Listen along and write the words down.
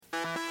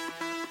Hey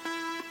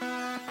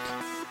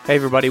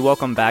everybody,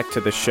 welcome back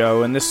to the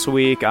show, and this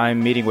week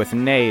I'm meeting with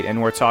Nate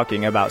and we're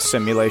talking about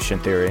simulation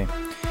theory.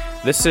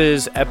 This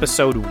is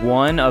episode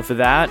 1 of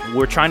that.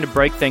 We're trying to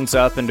break things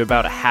up into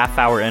about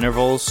half-hour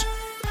intervals,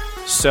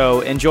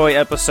 so enjoy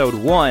episode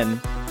 1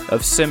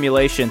 of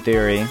simulation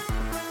theory,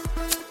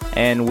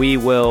 and we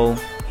will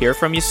hear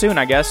from you soon,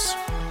 I guess.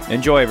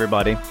 Enjoy,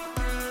 everybody.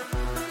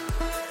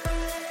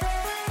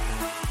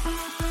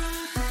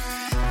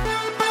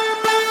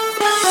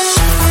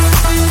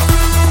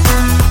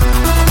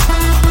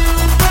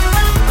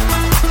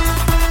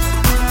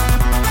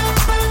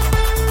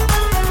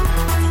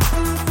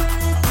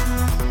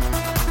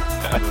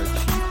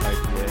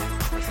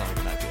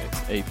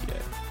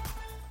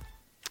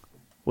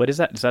 What is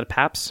that? Is that a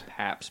Pabst?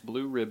 Pabst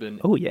Blue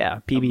Ribbon. Oh, yeah.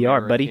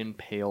 PBR, buddy. American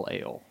Pale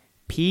Ale.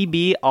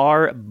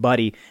 PBR,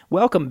 buddy.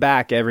 Welcome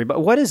back, everybody.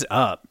 What is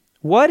up?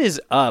 What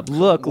is up?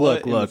 Look.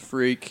 What in the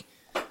freak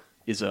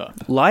is up?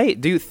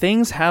 Dude,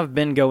 things have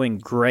been going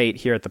great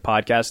here at the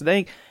podcast. I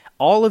think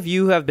all of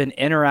you have been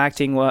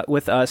interacting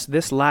with us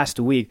this last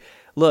week.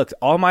 Look,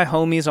 all my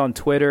homies on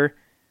Twitter,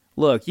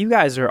 look, you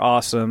guys are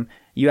awesome.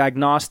 You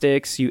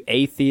agnostics, you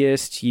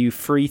atheists, you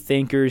free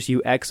thinkers, you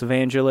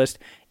ex-evangelist.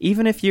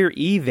 Even if you're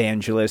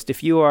evangelist,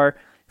 if you are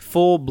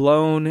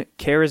full-blown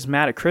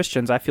charismatic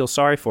Christians, I feel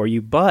sorry for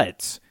you.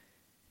 But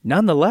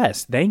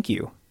nonetheless, thank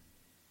you.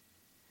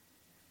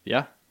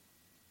 Yeah,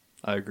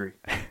 I agree.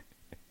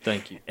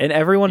 Thank you. And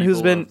everyone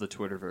who's been... the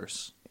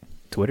Twitterverse.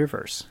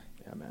 Twitterverse.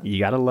 Yeah, man. You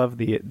gotta love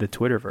the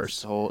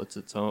Twitterverse.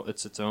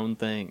 It's its own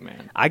thing,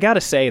 man. I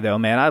gotta say, though,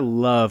 man, I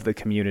love the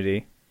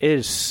community. It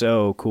is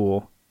so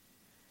cool.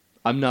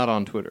 I'm not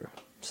on Twitter,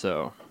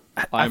 so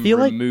I feel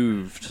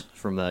removed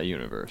from that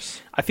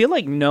universe. I feel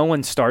like no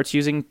one starts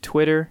using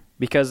Twitter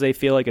because they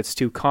feel like it's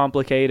too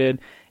complicated.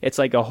 It's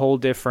like a whole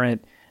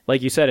different,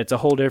 like you said, it's a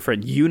whole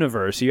different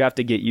universe. You have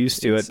to get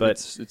used to it, but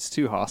it's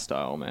too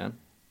hostile, man.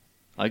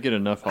 I get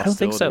enough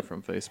hostility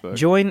from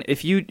Facebook.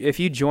 If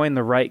you join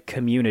the right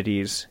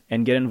communities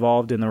and get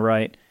involved in the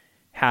right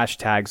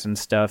hashtags and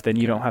stuff, then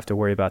you don't have to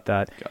worry about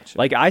that. Gotcha.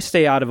 Like, I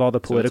stay out of all the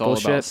political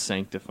it's all about shit.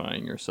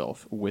 sanctifying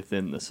yourself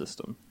within the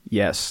system.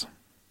 Yes.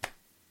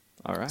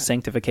 All right.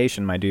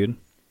 Sanctification, my dude.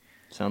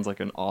 Sounds like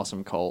an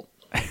awesome cult.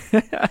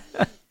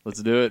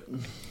 Let's do it.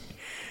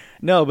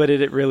 No, but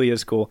it really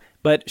is cool.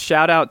 But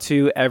shout out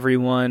to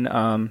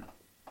everyone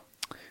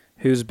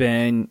who's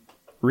been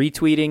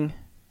retweeting,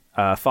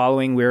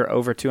 following. We're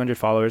over 200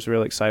 followers.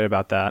 Really excited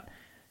about that.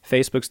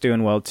 Facebook's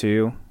doing well,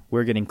 too.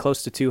 We're getting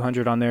close to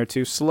 200 on there,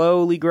 too.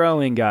 Slowly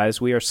growing,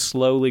 guys. We are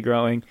slowly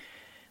growing.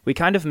 We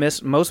kind of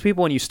miss... Most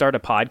people, when you start a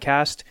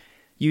podcast,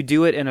 you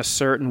do it in a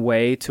certain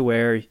way to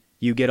where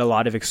you get a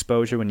lot of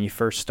exposure when you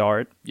first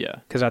start. Yeah.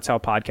 Because that's how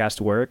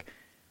podcasts work.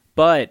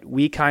 But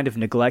we kind of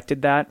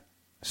neglected that.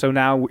 So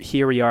now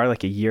here we are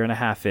like a year and a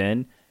half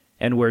in,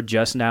 and we're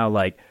just now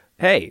like,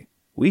 hey,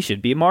 we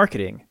should be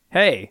marketing.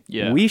 Hey,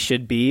 we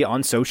should be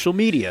on social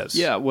medias.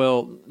 Yeah,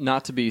 well,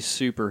 not to be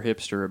super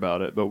hipster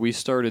about it, but we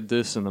started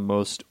this in the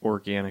most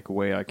organic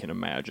way I can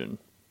imagine.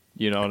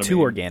 You know what I mean?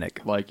 Too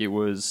organic. Like, it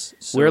was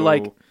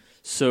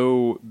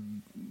so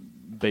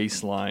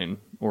baseline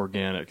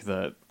organic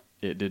that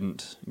it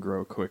didn't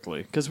grow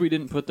quickly. Because we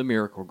didn't put the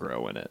Miracle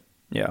Grow in it.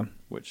 Yeah.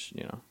 Which,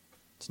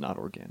 it's not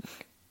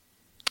organic.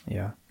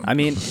 Yeah. I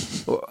mean,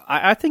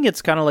 I think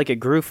it's kind of like it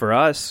grew for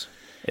us.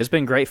 It's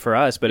been great for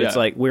us, but it's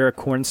like we're a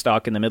corn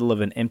stalk in the middle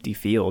of an empty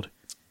field.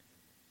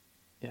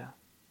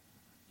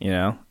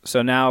 Yeah.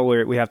 So now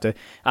we have to,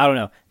 I don't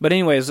know. But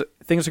anyways,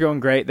 things are going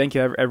great. Thank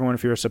you, everyone,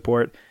 for your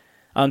support.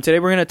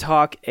 Today we're going to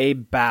talk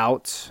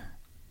about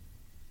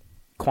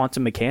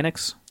quantum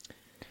mechanics.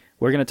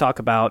 We're going to talk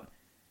about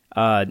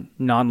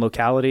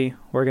non-locality.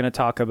 We're going to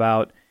talk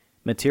about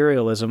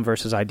materialism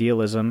versus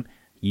idealism.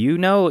 You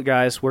know it,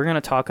 guys. We're going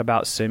to talk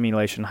about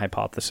simulation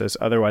hypothesis,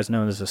 otherwise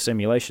known as a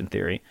simulation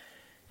theory.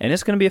 And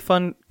it's going to be a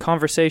fun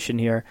conversation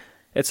here.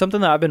 It's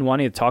something that I've been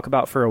wanting to talk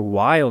about for a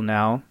while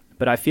now,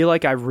 but I feel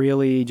like I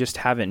really just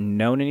haven't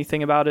known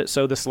anything about it.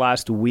 So this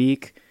last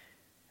week,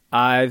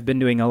 I've been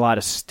doing a lot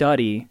of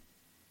studying.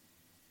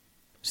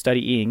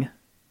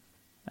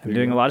 I'm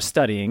doing a lot of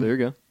studying. There you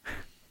go.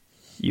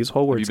 Use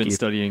whole words. Have you been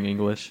studying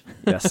English?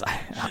 Yes,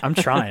 I'm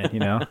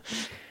trying,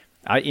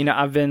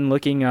 I've been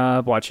looking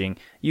up, watching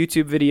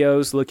YouTube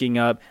videos, looking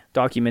up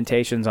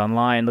documentations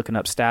online, looking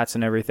up stats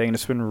and everything. And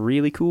it's been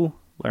really cool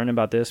learning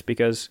about this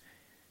because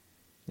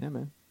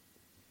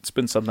it's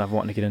been something I've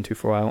wanted to get into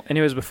for a while.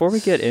 Anyways, before we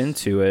get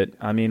into it,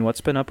 I mean,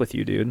 what's been up with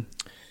you, dude?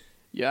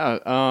 Yeah,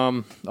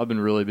 I've been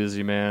really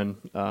busy, man.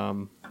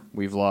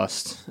 We've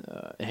lost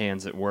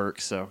hands at work,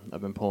 so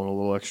I've been pulling a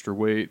little extra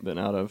weight, been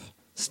out of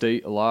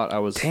state a lot.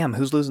 Damn,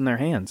 who's losing their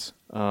hands?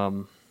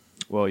 Well,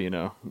 we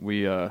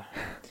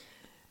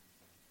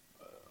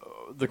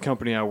the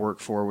company I work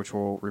for, which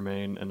will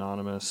remain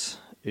anonymous,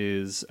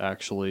 is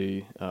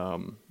actually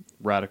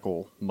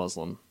radical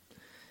Muslim.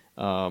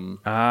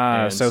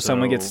 So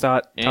someone gets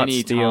caught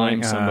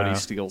stealing. Somebody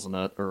steals a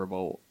nut or a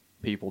bolt,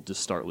 people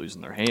just start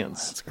losing their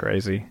hands. That's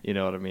crazy. You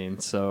know what I mean?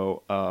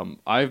 So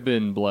I've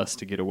been blessed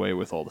to get away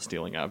with all the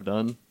stealing I've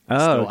done.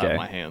 still okay. have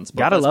my hands. But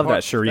Gotta that's love part,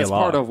 that Sharia that's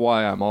law. part of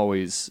why I'm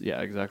always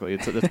exactly.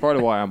 That's part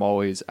of why I'm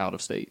always out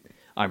of state.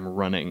 I'm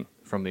running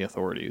from the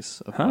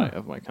authorities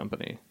of my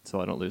company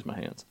so I don't lose my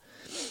hands.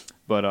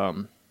 But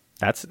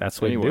That's the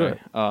way to do anyway,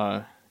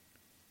 it.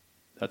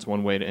 that's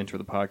one way to enter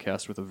the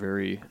podcast with a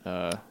very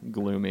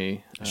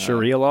gloomy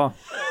Sharia law.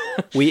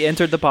 We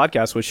entered the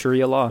podcast with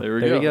Sharia law. There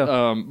we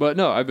go. But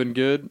no, I've been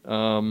good.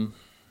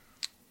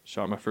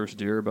 Shot my first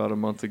deer about a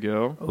month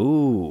ago.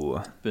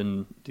 Ooh.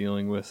 Been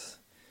dealing with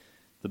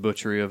the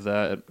butchery of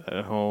that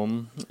at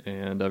home,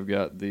 and I've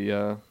got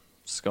the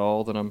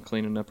skull that I'm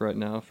cleaning up right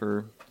now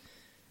for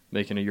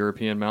making a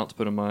European mount to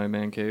put in my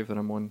man cave that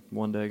I'm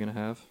one day going to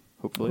have,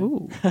 hopefully.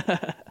 Ooh.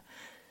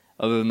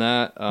 Other than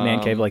that... Man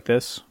cave like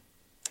this?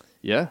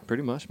 Yeah,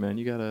 pretty much, man.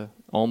 You got a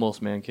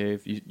almost man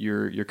cave.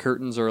 Your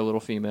curtains are a little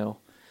female.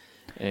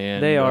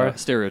 And They are.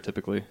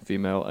 Stereotypically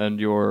female. And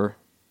your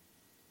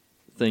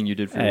thing you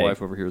did for your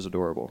wife over here is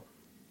adorable.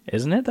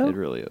 Isn't it, though? It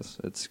really is.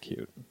 It's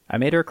cute. I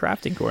made her a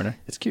crafting corner.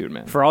 It's cute,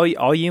 man. For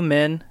all you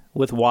men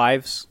with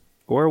wives,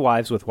 or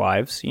wives with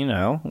wives,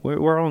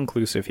 we're all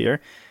inclusive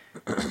here.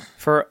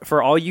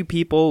 For all you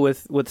people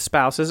with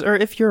spouses, or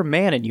if you're a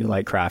man and you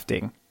like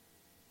crafting,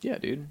 Yeah,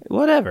 dude.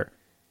 whatever.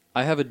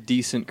 I have a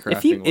decent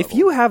crafting level. If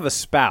you have a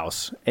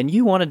spouse and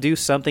you want to do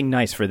something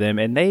nice for them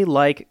and they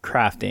like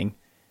crafting,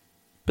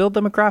 build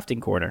them a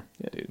crafting corner.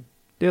 Yeah, dude.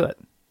 Do it.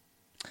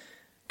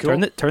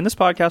 Cool. Turn this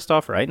podcast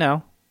off right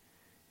now.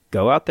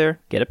 Go out there,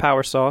 get a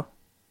power saw,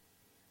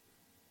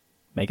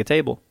 make a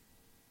table.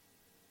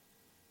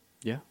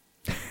 Yeah.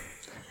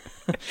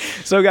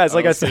 So, guys,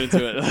 like I Let's said,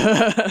 get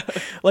into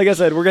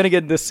it. we're going to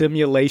get the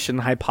simulation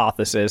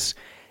hypothesis,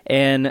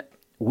 and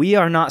we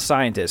are not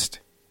scientists.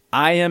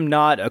 I am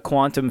not a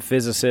quantum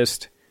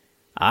physicist.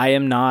 I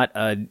am not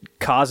a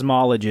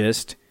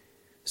cosmologist.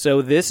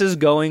 So this is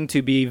going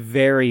to be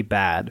very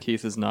bad.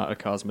 Keith is not a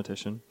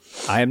cosmetician.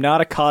 I am not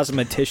a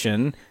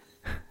cosmetician.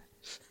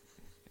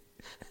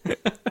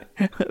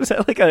 Is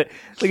that like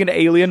an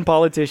alien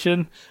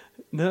politician?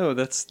 No,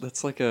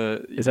 that's like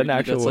a... Is that an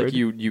actual that's word? like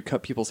you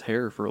cut people's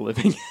hair for a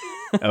living.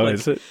 Oh, Like,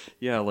 is it?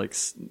 Yeah, like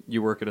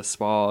you work at a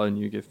spa and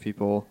you give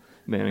people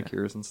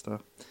manicures and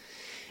stuff.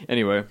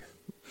 Anyway,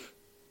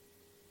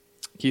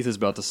 Keith is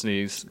about to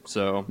sneeze,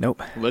 so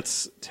Nope.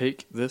 let's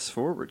take this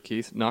forward,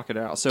 Keith. Knock it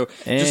out. So,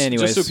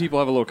 Anyways. just so people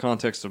have a little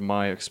context of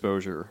my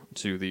exposure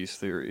to these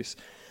theories,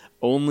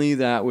 only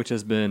that which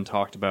has been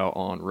talked about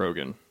on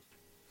Rogan.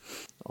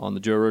 On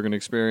the Joe Rogan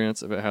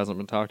Experience, if it hasn't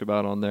been talked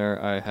about on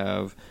there, I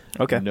have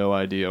no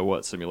idea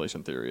what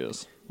simulation theory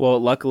is. Well,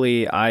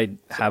 luckily, I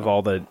have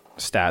all the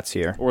stats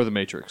here. Or The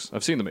Matrix.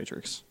 I've seen The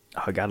Matrix.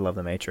 Oh, I gotta love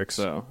the Matrix.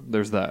 So,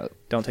 there's that.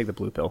 Don't take the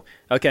blue pill.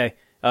 Okay,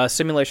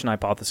 simulation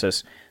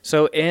hypothesis.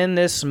 So in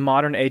this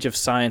modern age of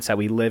science that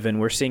we live in,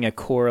 we're seeing a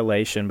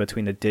correlation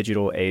between the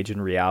digital age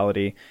and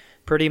reality.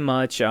 Pretty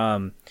much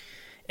in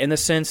the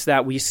sense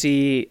that we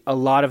see a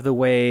lot of the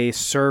way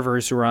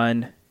servers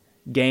run,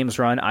 games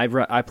run.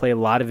 I play a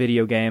lot of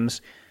video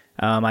games.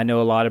 I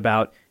know a lot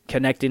about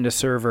connecting to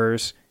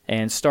servers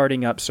and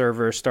starting up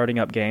servers, starting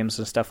up games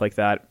and stuff like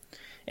that.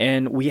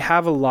 And we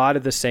have a lot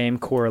of the same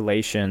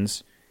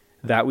correlations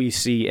that we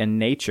see in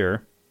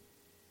nature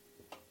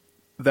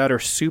that are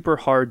super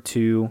hard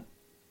to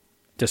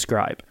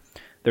describe.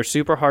 They're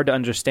super hard to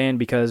understand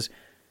because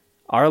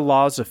our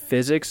laws of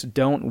physics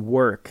don't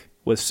work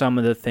with some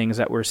of the things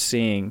that we're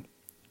seeing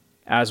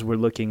as we're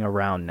looking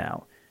around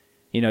now.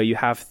 You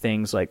have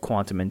things like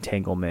quantum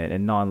entanglement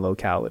and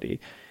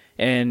non-locality.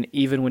 And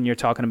even when you're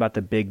talking about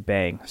the Big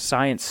Bang,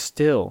 science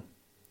still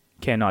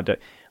cannot do...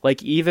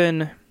 Like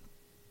even,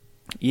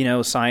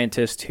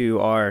 scientists who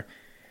are,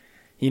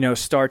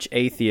 starch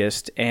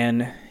atheist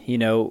and,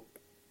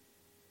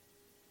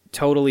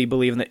 totally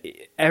believe in that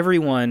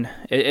everyone...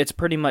 It's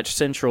pretty much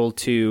central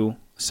to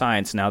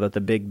science now that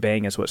the Big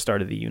Bang is what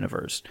started the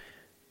universe.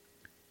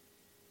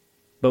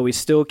 But we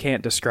still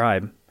can't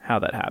describe how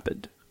that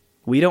happened.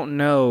 We don't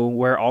know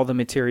where all the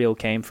material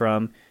came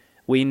from.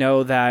 We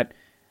know that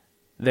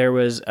there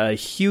was a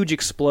huge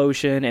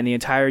explosion and the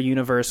entire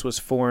universe was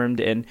formed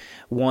in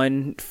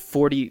 1 to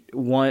the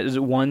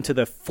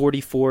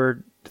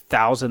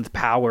 44,000th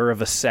power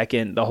of a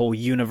second. The whole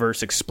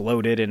universe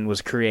exploded and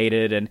was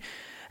created. And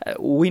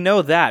we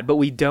know that, but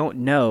we don't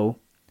know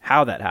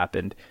how that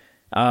happened.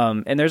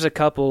 And there's a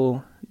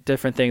couple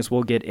different things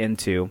we'll get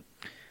into.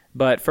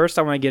 But first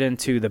I want to get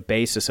into the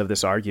basis of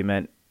this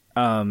argument.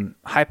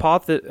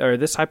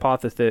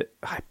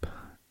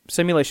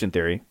 Simulation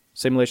theory,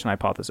 simulation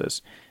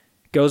hypothesis,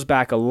 goes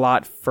back a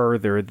lot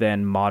further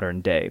than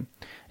modern day.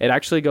 It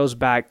actually goes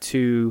back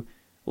to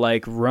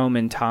like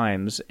Roman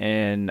times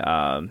and,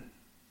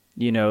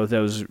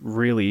 those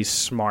really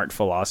smart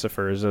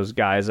philosophers, those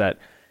guys that,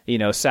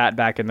 sat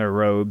back in their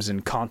robes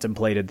and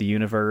contemplated the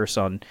universe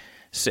on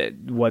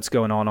what's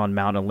going on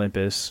Mount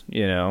Olympus,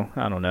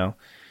 I don't know.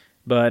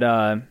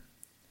 But,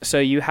 so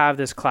you have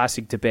this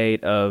classic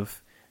debate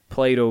Of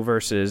Plato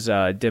versus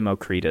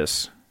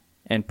Democritus,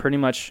 and pretty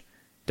much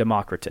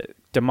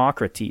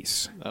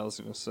Democritus. I was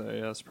going to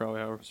say that's probably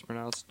how it's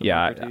pronounced.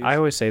 Yeah, Democritus. I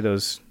always say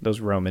those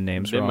Roman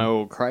names wrong.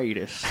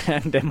 Democritus.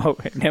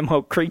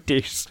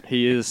 Democritus.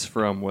 He is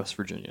from West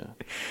Virginia.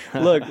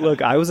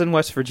 Look, I was in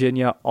West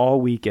Virginia all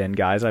weekend,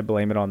 guys. I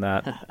blame it on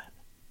that.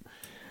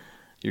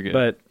 You're good.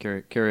 But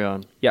carry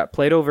on. yeah,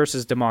 Plato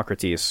versus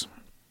Democritus.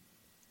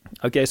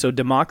 Okay, so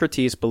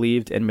Democritus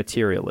believed in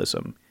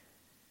materialism.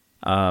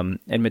 And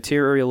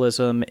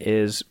materialism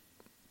is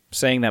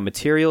saying that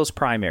material is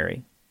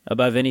primary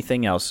above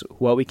anything else.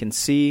 What we can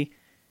see,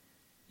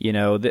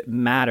 that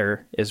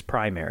matter is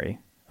primary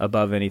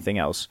above anything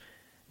else.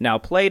 Now,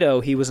 Plato,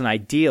 he was an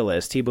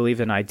idealist. He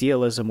believed in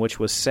idealism, which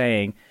was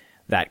saying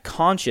that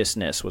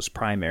consciousness was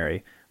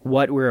primary.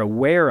 What we're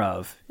aware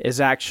of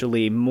is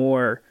actually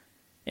more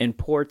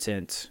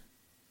important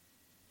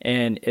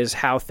and is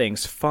how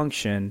things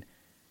function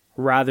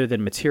rather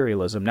than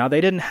materialism. Now,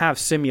 they didn't have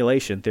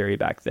simulation theory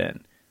back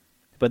then,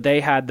 but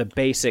they had the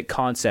basic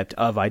concept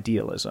of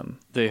idealism.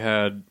 They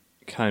had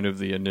kind of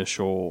the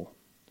initial,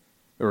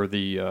 or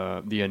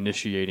the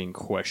initiating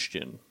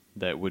question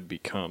that would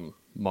become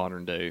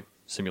modern day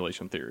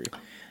simulation theory.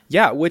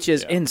 Yeah, which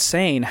is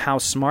insane how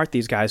smart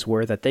these guys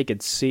were that they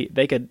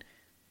could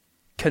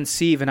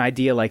conceive an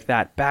idea like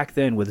that back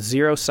then with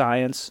zero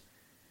science.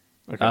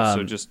 Okay,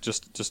 so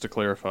just to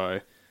clarify,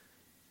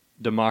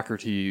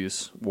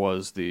 Democritus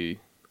was the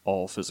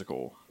all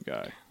physical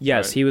guy.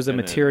 Yes, right? he was a And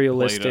then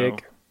materialistic.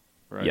 Plato,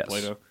 right? Yes.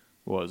 Plato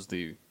was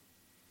the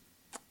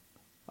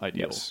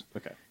ideal. Yes.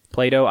 Okay.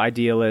 Plato,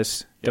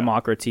 idealist. Yeah.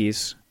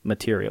 Democritus,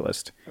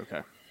 materialist.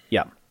 Okay.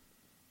 Yeah.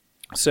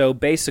 So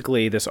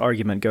basically, this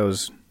argument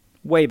goes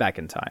way back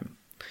in time.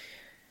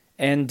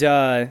 And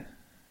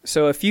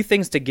so a few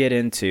things to get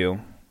into.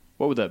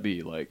 What would that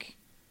be, like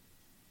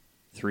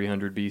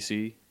 300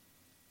 BC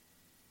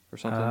or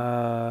something?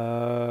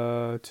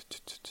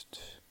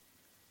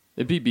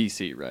 It'd be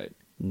BC, right?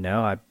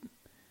 No,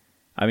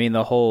 I mean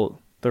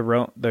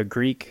the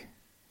Greek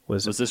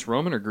was this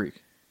Roman or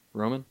Greek?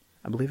 Roman?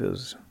 I believe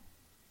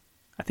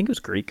I think it was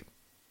Greek.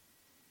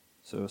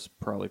 So it's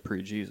probably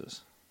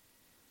pre-Jesus.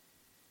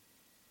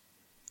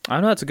 I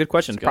don't know. That's a good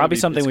question. Probably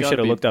something we should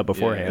have looked up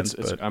beforehand.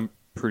 Yeah, I'm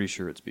pretty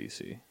sure it's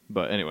BC.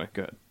 But anyway,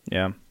 go ahead.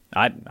 Yeah,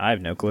 I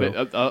have no clue.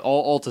 But,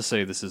 all to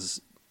say, this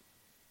is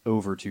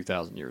over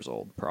 2,000 years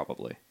old,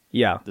 probably.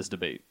 Yeah, This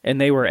debate.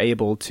 and they were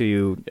able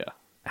to Yeah.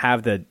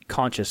 have the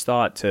conscious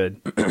thought to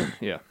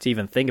Yeah. to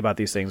even think about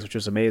these things, which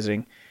was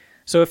amazing.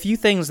 So a few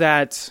things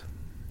that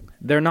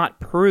they're not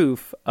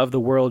proof of the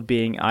world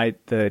being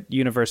the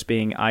universe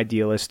being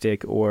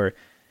idealistic or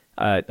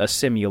a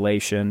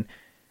simulation,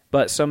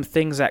 but some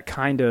things that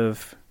kind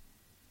of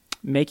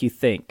make you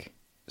think,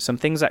 some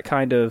things that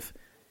kind of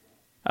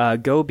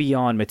go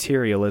beyond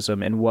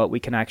materialism and what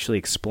we can actually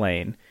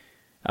explain.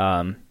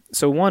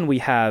 So one, we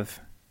have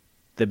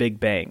the Big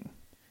Bang,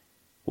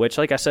 which,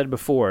 like I said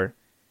before,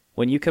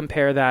 when you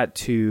compare that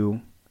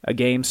to a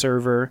game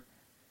server,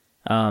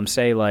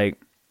 say like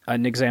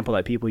an example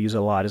that people use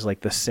a lot is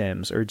like The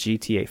Sims or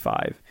GTA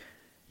 5.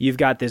 You've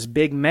got this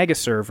big mega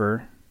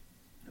server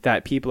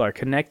that people are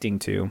connecting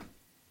to,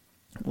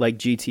 like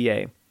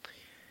GTA.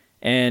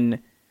 And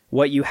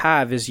what you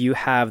have is you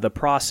have the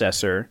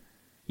processor,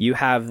 you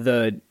have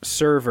the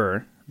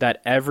server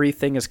that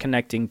everything is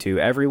connecting to.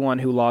 Everyone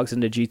who logs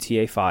into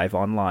GTA 5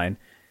 online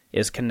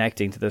is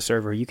connecting to the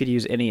server. You could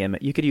use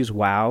you could use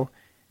WoW,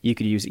 you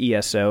could use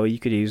ESO, you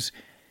could use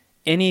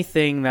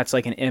anything that's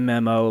like an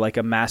MMO, like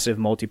a massive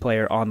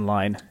multiplayer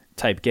online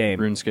type game.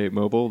 RuneScape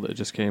Mobile that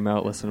just came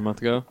out less than a month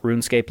ago.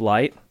 RuneScape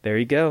Lite, there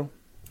you go.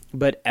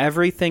 But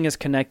everything is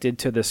connected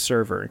to the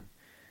server.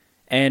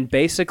 And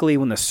basically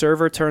when the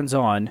server turns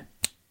on,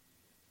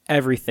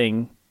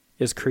 everything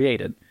is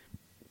created.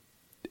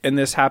 And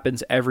this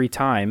happens every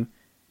time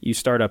you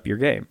start up your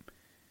game.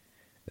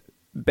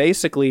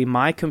 Basically,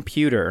 my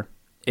computer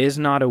is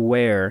not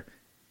aware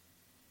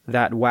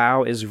that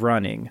WoW is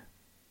running.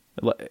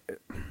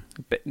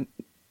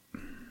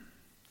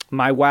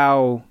 My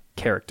WoW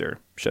character,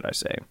 should I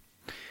say,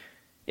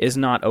 is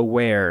not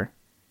aware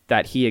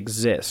that he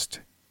exists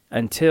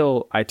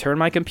until I turn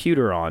my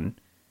computer on,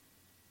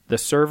 the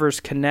servers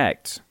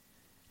connect,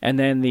 and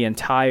then the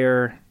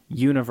entire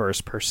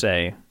universe, per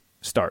se,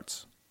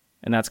 starts.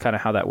 And that's kind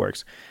of how that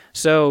works.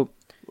 So,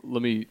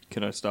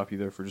 Can I stop you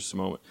there for just a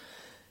moment?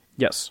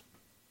 yes.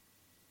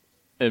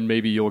 And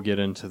maybe you'll get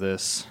into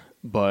this,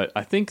 but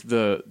I think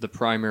the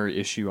primary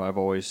issue I've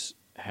always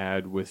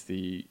had with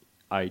the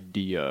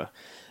idea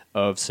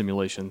of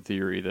simulation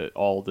theory that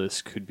all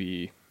this could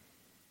be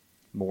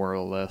more or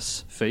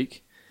less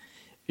fake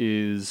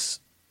is,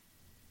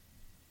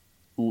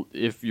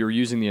 if you're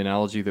using the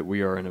analogy that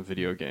we are in a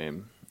video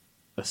game,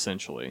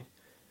 essentially,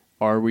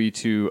 are we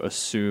to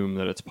assume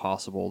that it's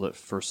possible that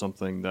for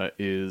something that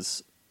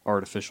is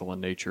artificial in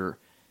nature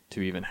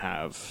to even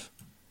have,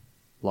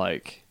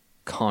 like,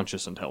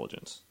 conscious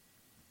intelligence?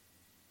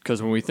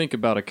 Because when we think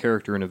about a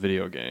character in a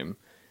video game,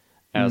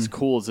 as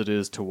cool as it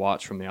is to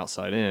watch from the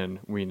outside in,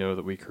 we know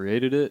that we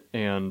created it,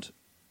 and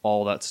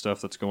all that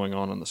stuff that's going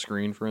on the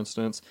screen, for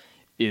instance,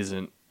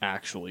 isn't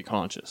actually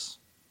conscious.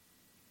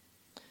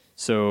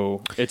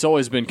 So it's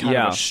always been kind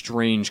Yeah. of a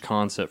strange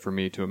concept for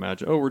me to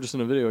imagine, oh, we're just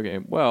in a video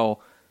game. Well,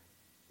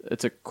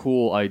 it's a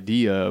cool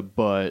idea,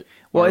 but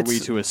Well, are we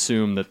it's- to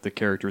assume that the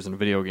characters in a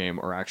video game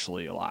are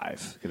actually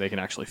alive? They can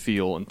actually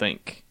feel and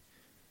think.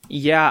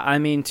 Yeah, I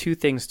mean, two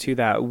things to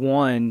that.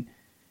 One,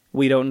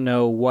 we don't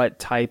know what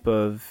type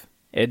of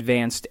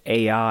advanced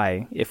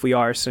AI, if we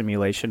are a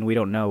simulation, we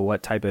don't know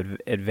what type of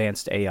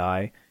advanced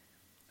AI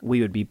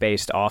we would be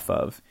based off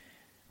of.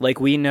 Like,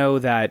 we know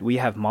that we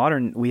have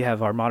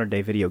our modern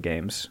day video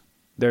games.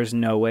 There's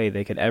no way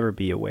they could ever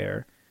be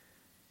aware,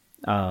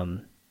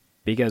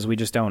 because we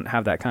just don't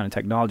have that kind of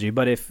technology.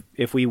 But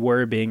if we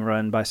were being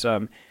run by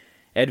some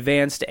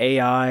advanced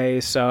AI,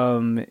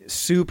 some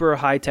super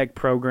high tech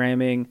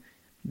programming,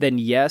 then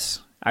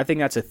yes, I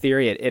think that's a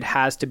theory. It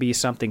has to be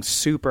something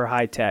super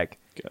high tech.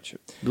 Gotcha.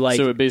 Like,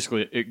 So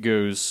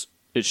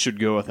it should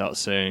go without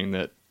saying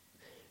that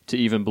to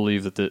even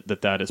believe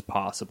that is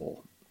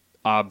possible.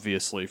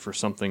 Obviously, for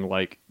something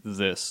like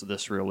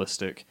this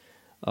realistic,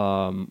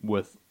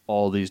 with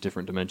all these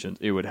different dimensions,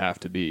 it would have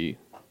to be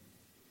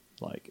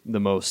like the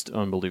most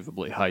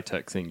unbelievably high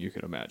tech thing you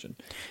could imagine.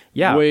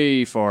 Yeah.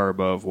 Way far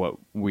above what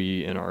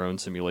we in our own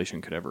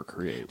simulation could ever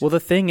create. well,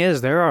 the thing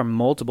is, there are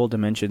multiple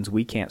dimensions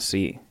we can't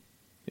see.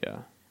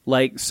 Yeah.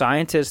 Like,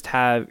 scientists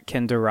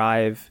can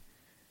derive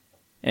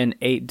an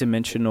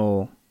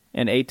eight-dimensional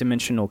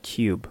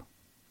cube.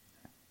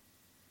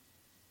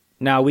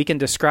 Now, we can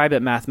describe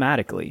it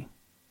mathematically.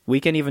 We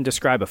can even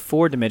describe a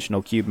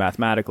four-dimensional cube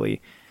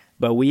mathematically,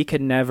 but we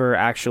could never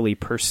actually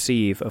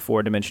perceive a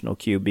four-dimensional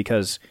cube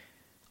because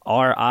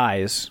our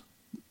eyes,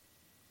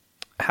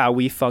 how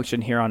we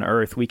function here on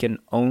Earth, we can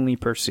only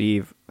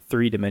perceive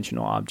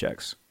three-dimensional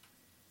objects.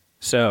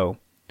 So,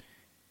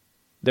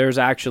 there's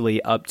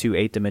actually up to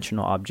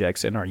eight-dimensional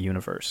objects in our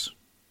universe.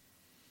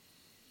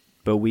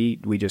 But we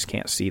just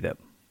can't see them.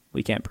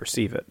 We can't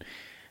perceive it.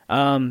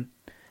 And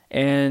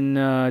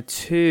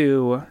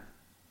two,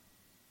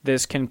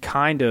 this can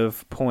kind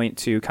of point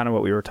to kind of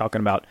what we were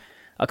talking about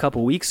a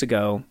couple weeks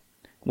ago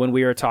when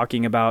we were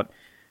talking about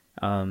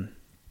I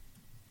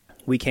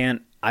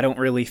don't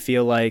really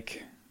feel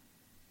like,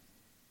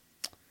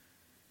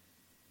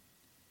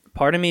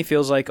 part of me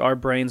feels like our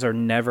brains are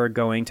never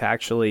going to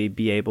actually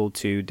be able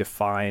to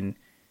define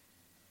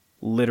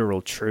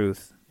literal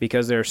truth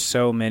because there are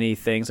so many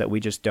things that we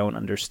just don't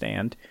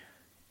understand.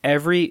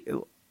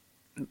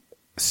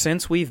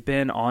 Since we've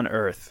been on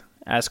Earth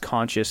as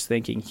conscious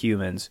thinking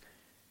humans,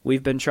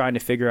 we've been trying to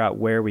figure out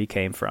where we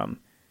came from.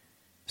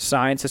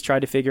 Science has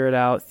tried to figure it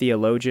out.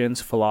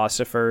 Theologians,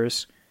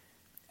 philosophers,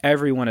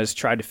 everyone has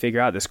tried to figure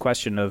out this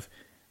question of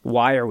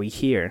why are we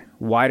here?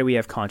 Why do we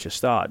have conscious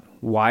thought?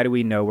 Why do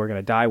we know we're going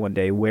to die one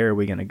day? Where are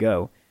we going to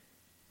go?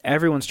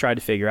 Everyone's tried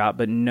to figure out,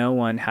 but no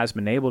one has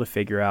been able to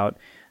figure out.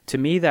 To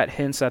me, that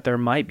hints that there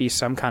might be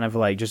some kind of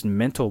like just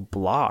mental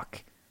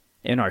block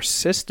in our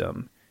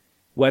system,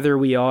 whether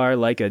we are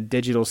like a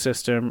digital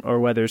system or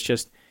whether it's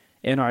just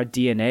in our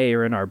DNA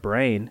or in our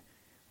brain.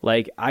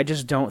 Like, I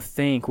just don't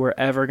think we're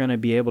ever going to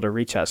be able to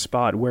reach that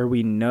spot where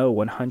we know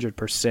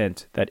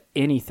 100% that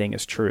anything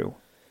is true.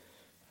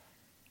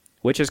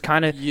 Which is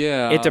kind of,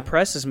 it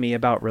depresses me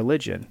about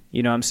religion.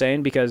 You know what I'm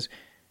saying? Because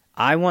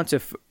I want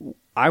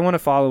to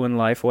follow in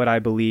life what I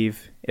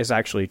believe is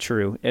actually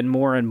true. And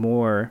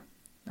more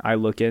I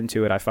look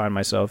into it, I find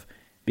myself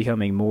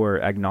becoming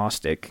more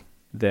agnostic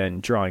than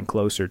drawing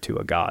closer to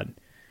a God.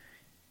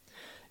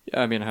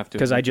 Yeah, I mean, I have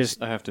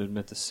to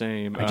admit the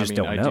same. I just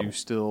don't know. I do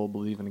still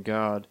believe in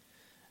God,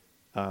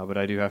 but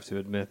I do have to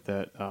admit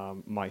that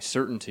my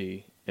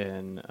certainty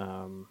in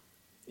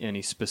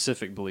any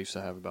specific beliefs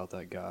I have about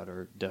that God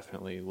are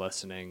definitely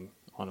lessening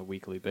on a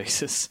weekly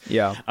basis.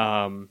 Yeah.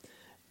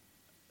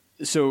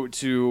 So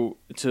to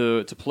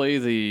play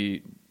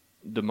the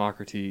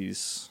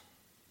Democrates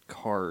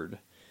card,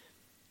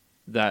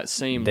 that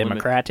same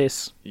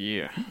Democratus.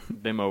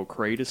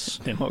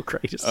 Democratus.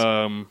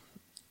 Democratus.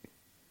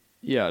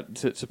 Yeah,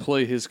 to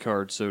play his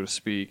card, so to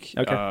speak.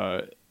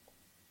 Okay.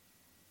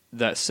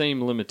 That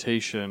same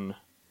limitation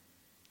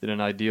that an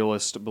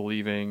idealist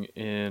believing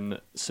in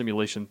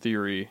simulation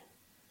theory.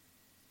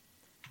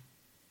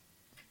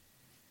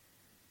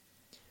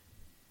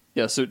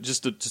 Yeah, so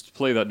just to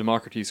play that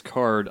Democrates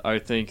card, I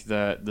think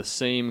that the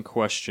same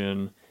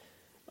question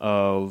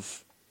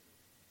of,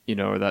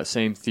 that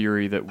same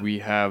theory that we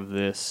have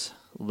this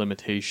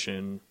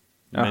limitation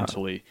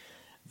mentally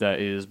that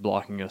is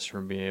blocking us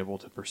from being able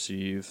to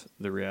perceive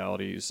the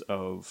realities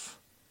of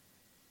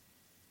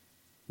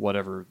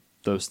whatever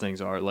those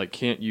things are. Like,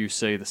 can't you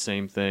say the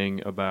same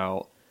thing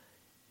about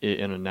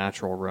it in a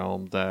natural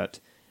realm, that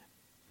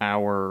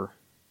our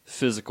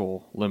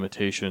physical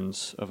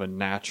limitations of a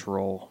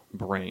natural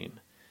brain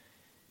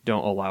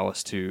don't allow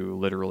us to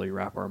literally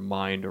wrap our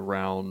mind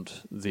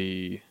around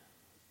the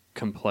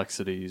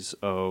complexities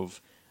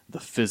of the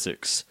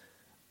physics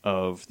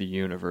of the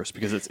universe?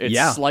 Because it's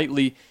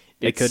slightly...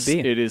 It could be.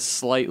 It is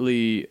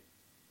slightly,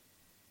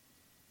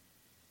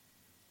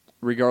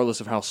 regardless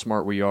of how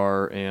smart we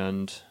are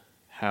and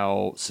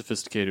how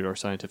sophisticated our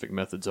scientific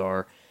methods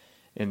are,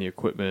 and the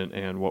equipment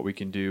and what we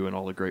can do and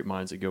all the great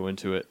minds that go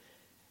into it,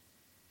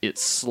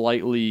 it's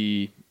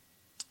slightly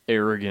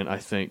arrogant, I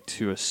think,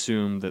 to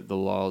assume that the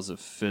laws of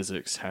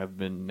physics have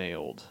been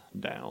nailed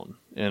down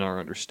in our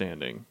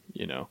understanding,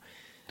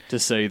 to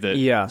say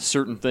that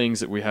certain things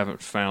that we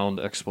haven't found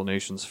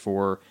explanations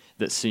for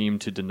that seem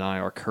to deny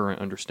our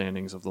current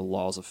understandings of the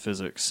laws of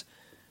physics,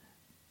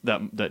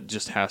 that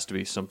just has to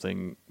be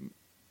something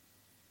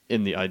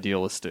in the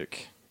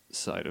idealistic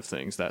side of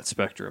things, that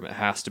spectrum. It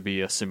has to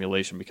be a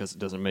simulation because it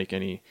doesn't make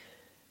any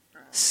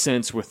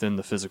sense within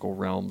the physical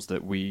realms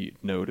that we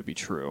know to be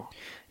true.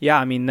 Yeah,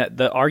 I mean,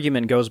 the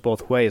argument goes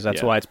both ways.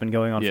 That's why it's been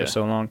going on for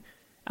so long.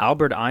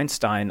 Albert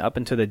Einstein, up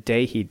until the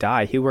day he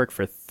died, he worked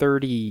for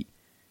 30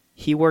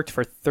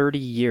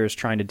 years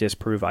trying to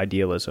disprove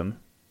idealism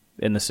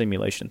in the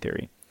simulation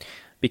theory,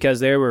 because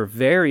they were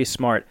very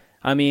smart.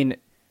 I mean,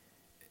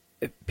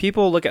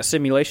 people look at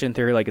simulation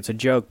theory like it's a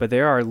joke, but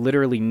there are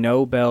literally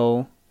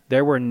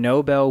there were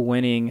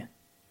Nobel-winning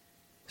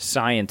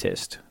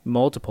scientists,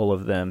 multiple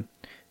of them.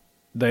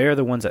 They are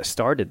the ones that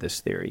started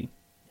this theory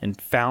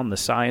and found the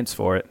science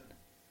for it.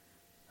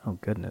 Oh,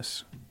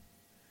 goodness.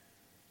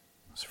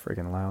 It's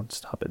freaking loud.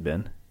 Stop it,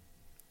 Ben.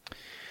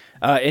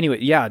 Anyway,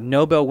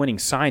 Nobel-winning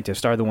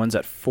scientists are the ones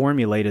that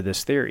formulated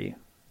this theory.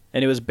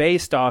 And it was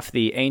based off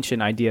the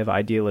ancient idea of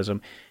idealism.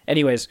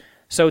 Anyways,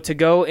 so to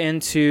go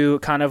into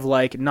kind of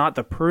like not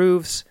the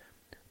proofs,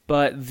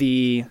 but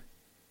the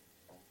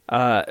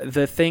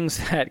things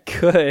that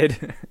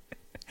could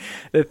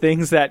the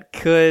things that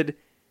could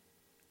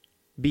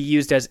be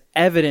used as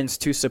evidence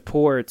to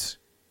support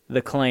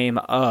the claim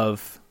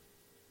of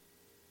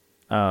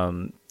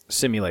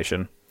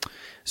simulation.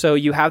 So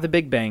you have the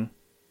Big Bang.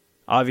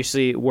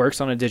 Obviously, it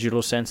works on a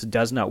digital sense. It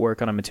does not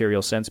work on a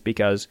material sense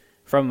because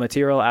from a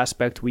material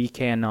aspect, we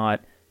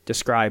cannot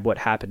describe what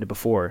happened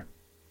before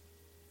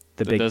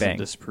the Big Bang. That doesn't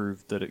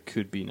disprove that it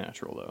could be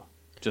natural, though,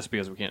 just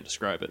because we can't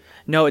describe it.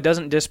 No, it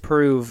doesn't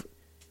disprove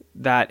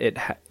that it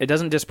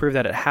doesn't disprove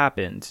that it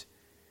happened.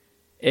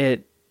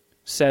 It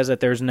says that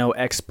there's no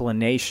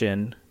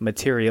explanation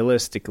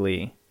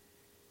materialistically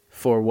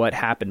for what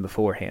happened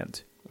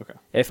beforehand. Okay.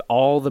 If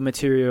all the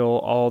material,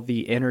 all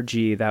the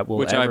energy that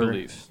will I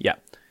believe. Yeah.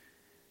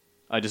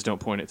 I just don't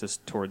point it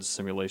towards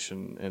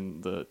simulation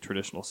in the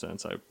traditional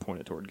sense. I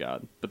point it toward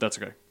God. But that's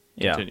okay.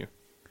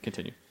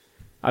 Continue.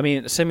 I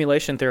mean,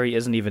 simulation theory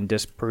isn't even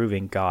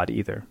disproving God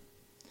either.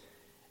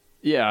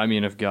 Yeah, I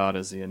mean, if God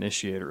is the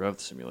initiator of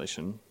the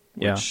simulation,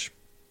 which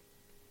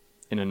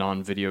in a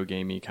non-video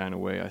gamey kind of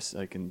way,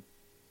 I can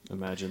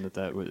imagine that's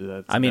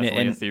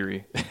definitely a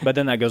theory. But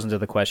then that goes into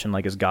the question,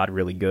 like, is God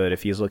really good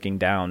if he's looking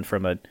down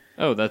from a...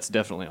 Oh, that's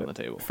definitely on the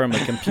table. From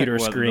a computer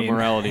screen. The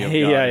morality of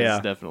God is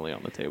definitely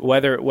on the table.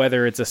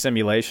 Whether it's a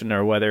simulation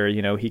or whether,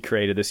 he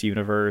created this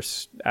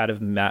universe out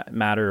of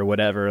matter or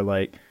whatever,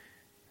 like,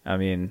 I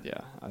mean...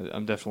 Yeah,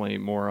 I'm definitely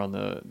more on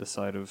the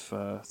side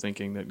of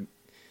thinking that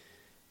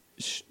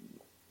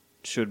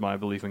should my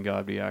belief in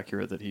God be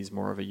accurate, that he's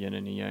more of a yin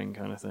and a yang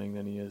kind of thing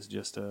than he is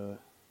just a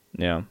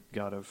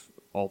God of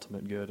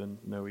ultimate good and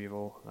no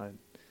evil.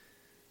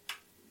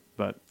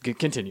 But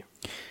continue.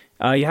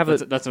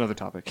 That's another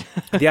topic.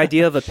 The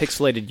idea of a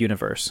pixelated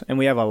universe, and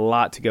we have a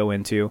lot to go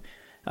into.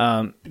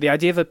 The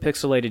idea of a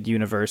pixelated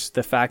universe,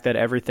 the fact that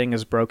everything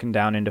is broken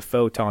down into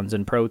photons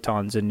and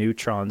protons and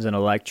neutrons and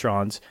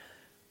electrons,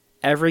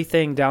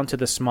 everything down to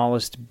the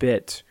smallest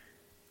bit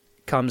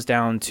comes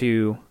down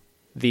to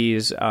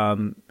these,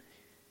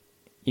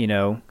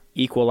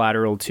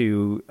 equilateral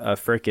to a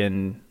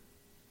frickin',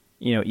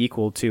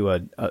 equal to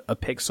a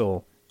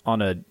pixel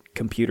on a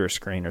computer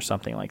screen or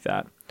something like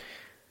that.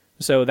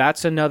 So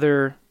that's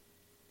another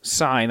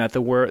sign that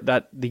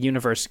the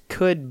universe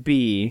could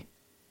be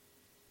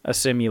a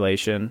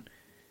simulation.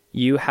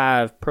 You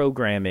have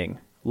programming,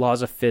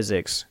 laws of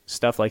physics,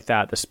 stuff like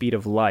that, the speed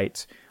of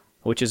light,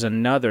 which is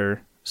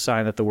another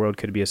sign that the world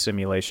could be a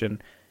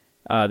simulation.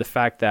 The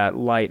fact that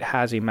light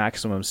has a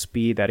maximum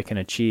speed that it can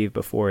achieve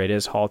before it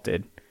is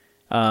halted.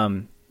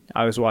 I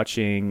was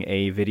watching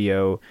a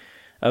video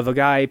of a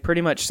guy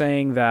pretty much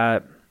saying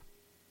that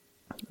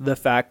the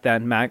fact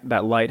that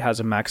that light has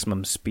a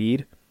maximum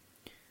speed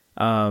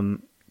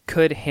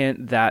could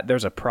hint that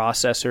there's a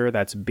processor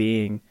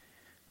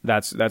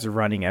that's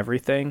running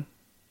everything,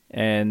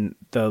 and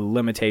the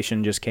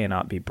limitation just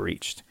cannot be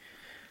breached.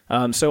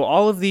 So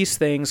all of these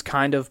things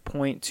kind of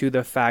point to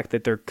the fact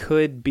that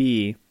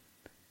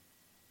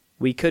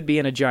we could be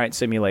in a giant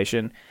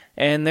simulation,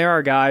 and there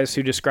are guys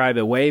who describe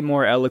it way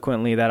more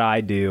eloquently than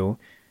I do,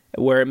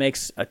 where it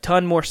makes a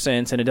ton more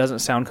sense and it doesn't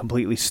sound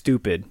completely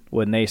stupid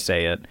when they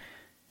say it.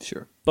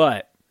 Sure.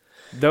 But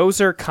those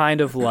are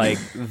kind of like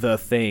the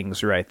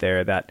things right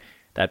there that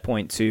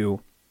point to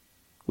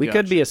we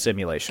could be a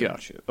simulation.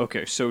 Gotcha.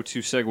 Okay, so to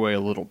segue a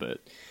little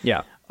bit.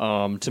 Yeah.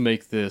 To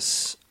make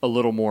this a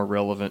little more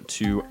relevant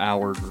to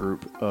our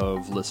group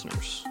of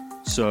listeners.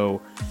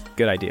 So,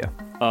 good idea.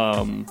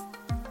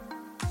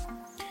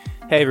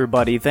 Hey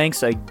everybody,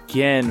 thanks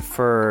again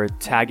for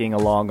tagging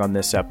along on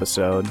this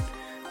episode.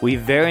 We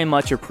very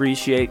much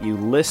appreciate you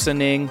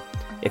listening.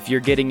 If you're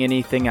getting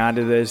anything out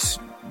of this,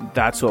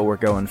 that's what we're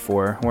going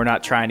for. We're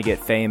not trying to get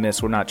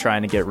famous. We're not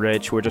trying to get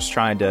rich. We're just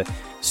trying to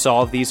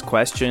solve these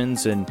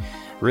questions and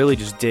really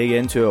just dig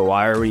into it.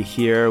 Why are we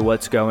here?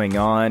 What's going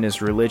on?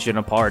 Is religion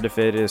a part of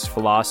it? Is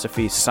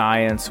philosophy,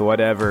 science,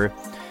 whatever?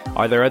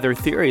 Are there other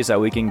theories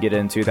that we can get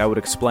into that would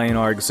explain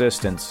our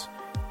existence?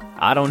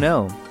 I don't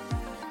know.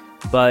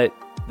 But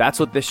that's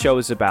what this show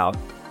is about.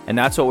 And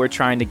that's what we're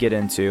trying to get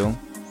into.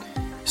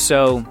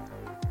 So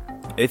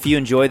if you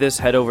enjoy this,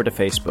 head over to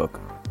Facebook.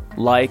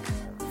 Like,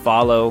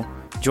 follow,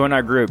 join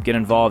our group, get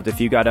involved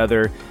if you got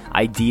other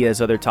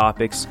ideas, other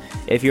topics.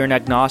 If you're an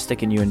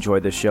agnostic and you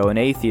enjoy the show, an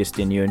atheist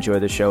and you enjoy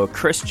the show, a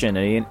Christian,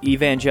 an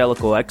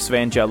evangelical,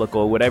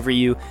 ex-evangelical, whatever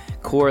you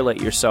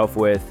correlate yourself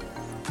with,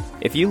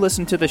 if you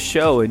listen to the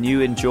show and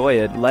you enjoy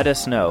it, let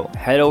us know.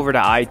 Head over to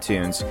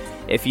iTunes.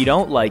 If you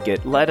don't like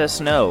it, let us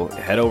know.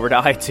 Head over to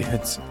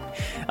iTunes.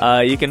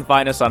 You can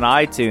find us on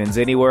iTunes,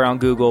 anywhere on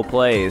Google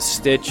Play,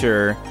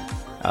 Stitcher.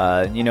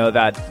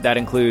 That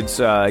includes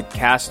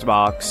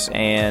Castbox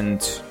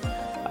and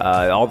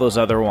all those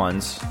other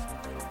ones.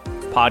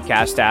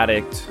 Podcast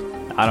Addict.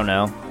 I don't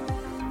know.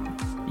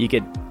 You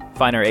could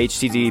find our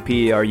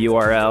HTTP, our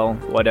URL,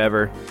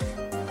 whatever.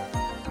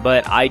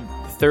 But I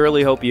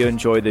thoroughly hope you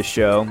enjoy this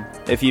show.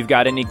 If you've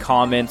got any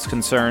comments,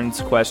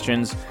 concerns,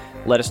 questions,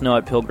 let us know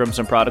at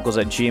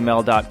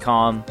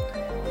pilgrimsandprodigals@gmail.com.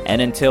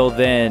 And until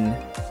then,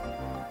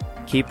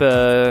 keep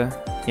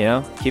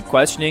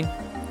questioning,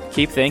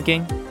 keep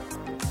thinking,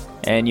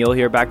 and you'll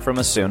hear back from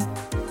us soon.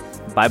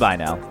 Bye-bye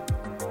now.